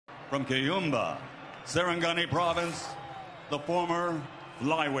from Kiyumba, Sarangani Province, the former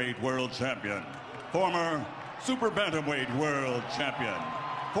flyweight world champion, former super bantamweight world champion,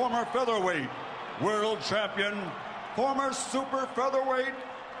 former featherweight world champion, former super featherweight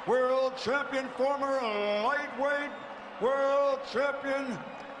world champion, former lightweight world champion,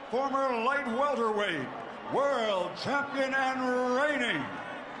 former light welterweight world champion, and reigning,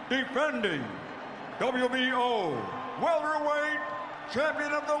 defending WBO welterweight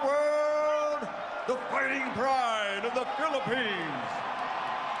champion of the world, the fighting pride of the Philippines,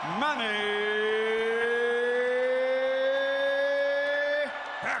 Manny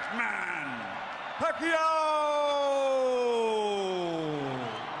Pacquiao!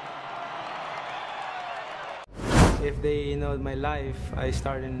 If they know my life, I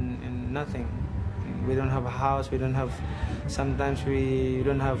start in nothing. We don't have a house, sometimes we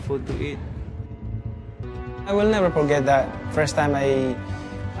don't have food to eat. I will never forget that first time I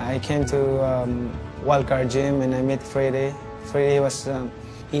came to Wildcard Gym and I met Freddie. Freddie was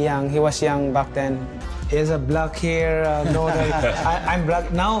young, he was young back then. He has a black hair, I'm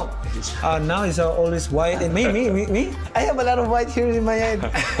black now. Now it's always white. And me? I have a lot of white hair in my head.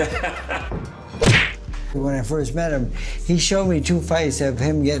 When I first met him, he showed me 2 fights of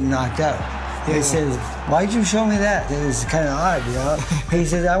him getting knocked out. Yeah. He says, "Why'd you show me that?" It was kind of odd, you know? He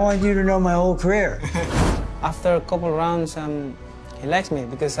says, "I want you to know my whole career." After a couple rounds, he likes me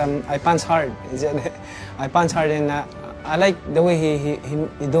because I punch hard. He said, I punch hard, and I like the way he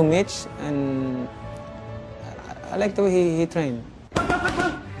do mitch, and I like the way he train.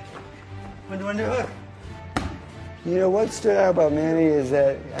 You know, what stood out about Manny is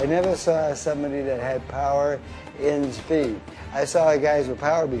that I never saw somebody that had power and speed. I saw guys with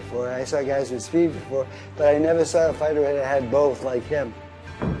power before, and I saw guys with speed before, but I never saw a fighter that had both like him.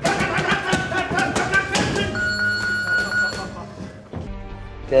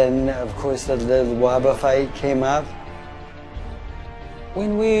 Then, of course, the Waba fight came up.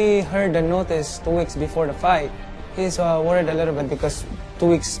 When we heard the notice 2 weeks before the fight, he's worried a little bit because 2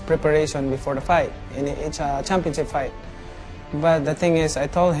 weeks preparation before the fight, and it's a championship fight. But the thing is, I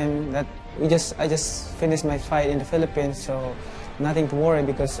told him that I just finished my fight in the Philippines, so nothing to worry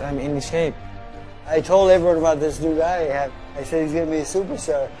because I'm in shape. I told everyone about this new guy I have. I said he's going to be a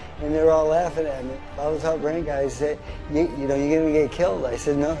superstar, and they're all laughing at me. All the top rank guys said, you know, you're going to get killed. I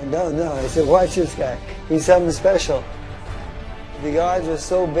said, no. I said, watch this guy. He's something special. The odds were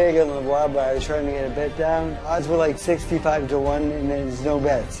so big on the Waba, I was trying to get a bet down. Odds were like 65 to 1, and there's no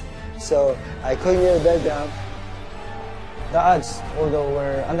bets. So I couldn't get a bet down. The odds, although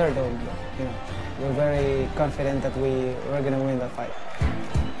we're underdog, you know, we're very confident that we were going to win the fight.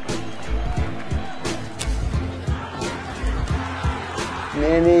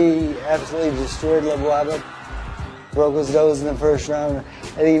 Manny absolutely destroyed Waba, broke his nose in the first round.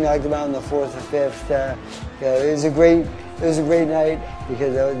 I think he knocked him out in the 4th or 5th. It was a great night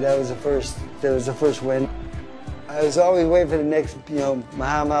because that was the first win. I was always waiting for the next,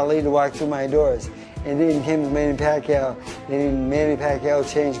 Muhammad Ali to walk through my doors. And then came Manny Pacquiao, and Manny Pacquiao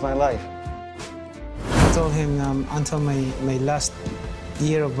changed my life. I told him until my last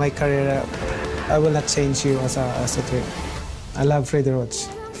year of my career, I will not change you as a trainer. I love Freddie Roach.